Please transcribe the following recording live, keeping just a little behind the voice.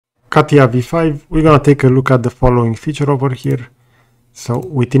CATIA V5, we're going to take a look at the following feature over here. So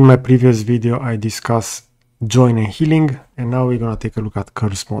within my previous video, I discussed join and healing, and now we're going to take a look at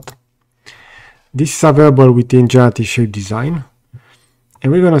curves mode. This is available within generative shape design,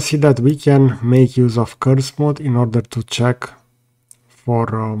 and we're going to see that we can make use of curves mode in order to check for,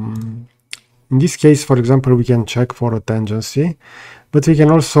 in this case, for example, we can check for a tangency, but we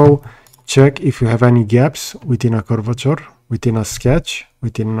can also check if you have any gaps within a curvature, within a sketch,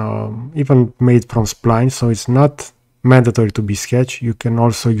 within even made from spline. So it's not mandatory to be sketch. You can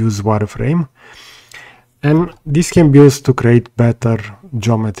also use wireframe, and this can be used to create better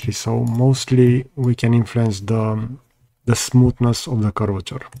geometry. So mostly we can influence the smoothness of the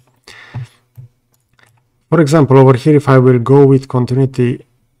curvature. For example, over here, if I will go with continuity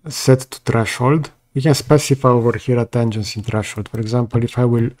set to threshold, we can specify over here a tangency threshold. For example, if I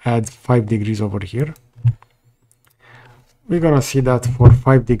will add 5 degrees over here, we're gonna see that for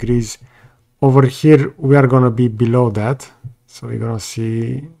 5 degrees over here, we are gonna be below that. So we're gonna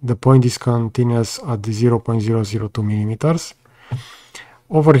see the point is continuous at the 0.002 millimeters.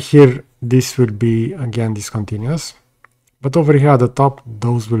 Over here, this will be again discontinuous. But over here at the top,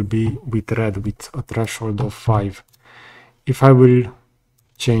 those will be with red with a threshold of 5. If I will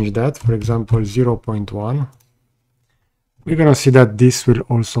change that, for example, 0.1, we're gonna see that this will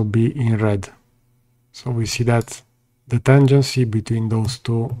also be in red. So we see that the tangency between those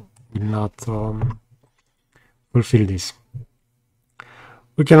two will not fulfill this.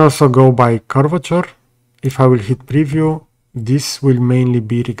 We can also go by curvature. If I will hit preview, this will mainly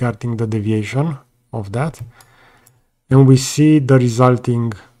be regarding the deviation of that. And we see the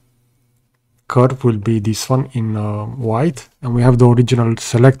resulting curve will be this one in white. And we have the original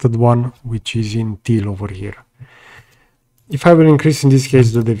selected one, which is in teal over here. If I will increase in this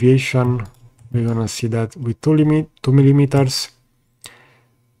case the deviation, we're gonna see that with 2 millimeters,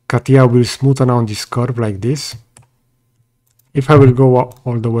 CATIA will smoothen out this curve like this. If I will go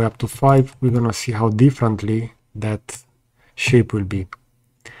all the way up to 5, we're gonna see how differently that shape will be.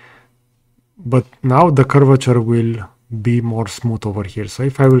 But now the curvature will be more smooth over here. So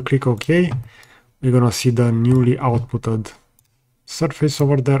if I will click OK, we're gonna see the newly outputted surface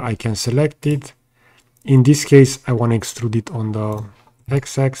over there. I can select it. In this case, I want to extrude it on the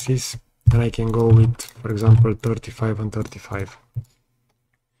x-axis. And I can go with, for example, 35 and 35.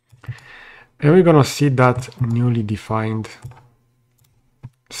 And we're gonna see that newly defined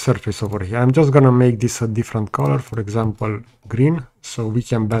surface over here. I'm just gonna make this a different color, for example, green, so we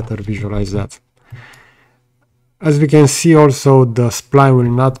can better visualize that. As we can see also, the spline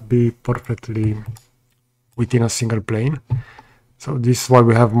will not be perfectly within a single plane. So this is why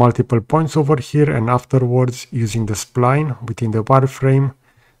we have multiple points over here, and afterwards, using the spline within the wireframe,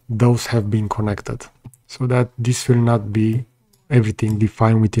 those have been connected, so that this will not be everything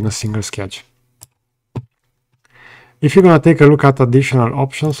defined within a single sketch. If you're going to take a look at additional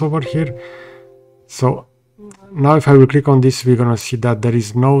options over here, so now if I will click on this, we're going to see that there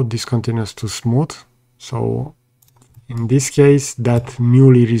is no discontinuous to smooth. So in this case, that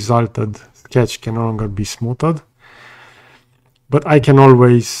newly resulted sketch can no longer be smoothed, but I can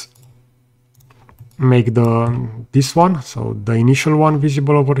always make this one, so the initial one,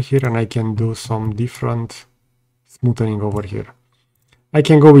 visible over here, and I can do some different smoothing over here. I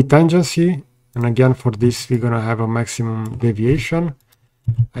can go with tangency, and again for this we're gonna have a maximum deviation.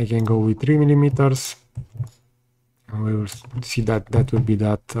 I can go with 3 millimeters, and we will see that that will be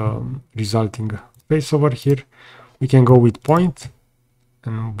that resulting face over here. We can go with point,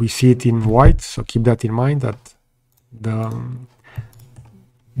 and we see it in white, so keep that in mind that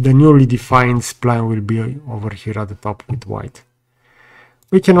the newly defined spline will be over here at the top with white.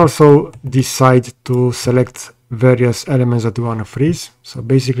 We can also decide to select various elements that we want to freeze. So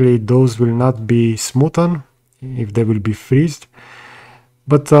basically those will not be smoothened if they will be freezed.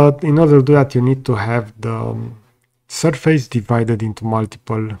 But in order to do that, you need to have the surface divided into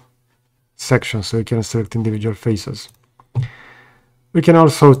multiple sections, so you can select individual faces. We can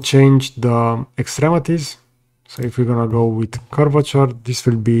also change the extremities. So if we're gonna go with curvature, this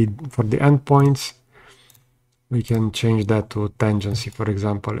will be for the endpoints. We can change that to tangency, for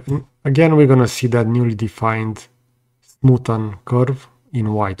example. And again, we're gonna see that newly defined smoothen curve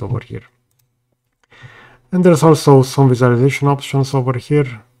in white over here. And there's also some visualization options over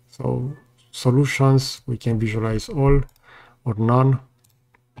here. So solutions, we can visualize all or none.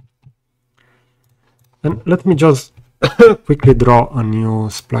 And let me just quickly draw a new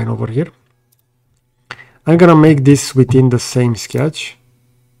spline over here. I'm gonna make this within the same sketch.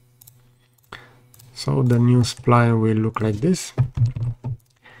 So the new spline will look like this.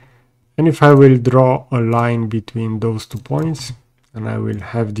 And if I will draw a line between those 2 points, and I will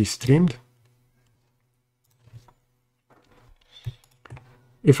have this trimmed.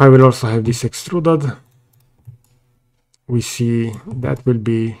 If I will also have this extruded, we see that will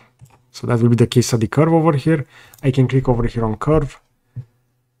be, so that will be the case study curve over here. I can click over here on curve.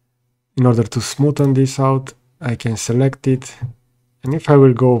 In order to smoothen this out, I can select it. And if I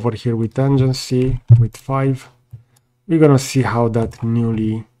will go over here with tangency, with 5, we're gonna see how that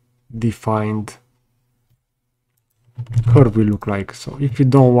newly defined curve will look like. So if you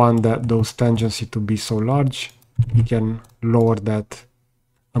don't want those tangency to be so large, you can lower that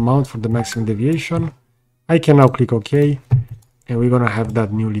amount for the maximum deviation. I can now click OK, and we're gonna have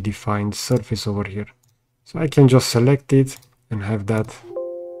that newly defined surface over here. So I can just select it and have that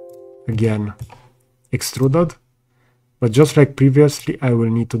again extruded. But just like previously, I will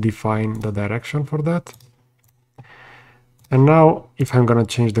need to define the direction for that. And now if I'm gonna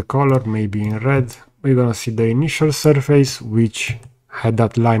change the color, maybe in red, we're gonna see the initial surface, which had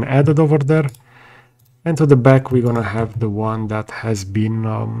that line added over there. And to the back, we're gonna have the one that has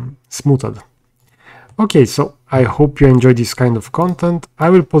been smoothed. Okay, so I hope you enjoyed this kind of content. I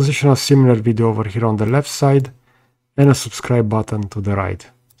will position a similar video over here on the left side and a subscribe button to the right.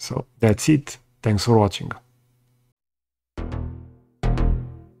 So that's it. Thanks for watching.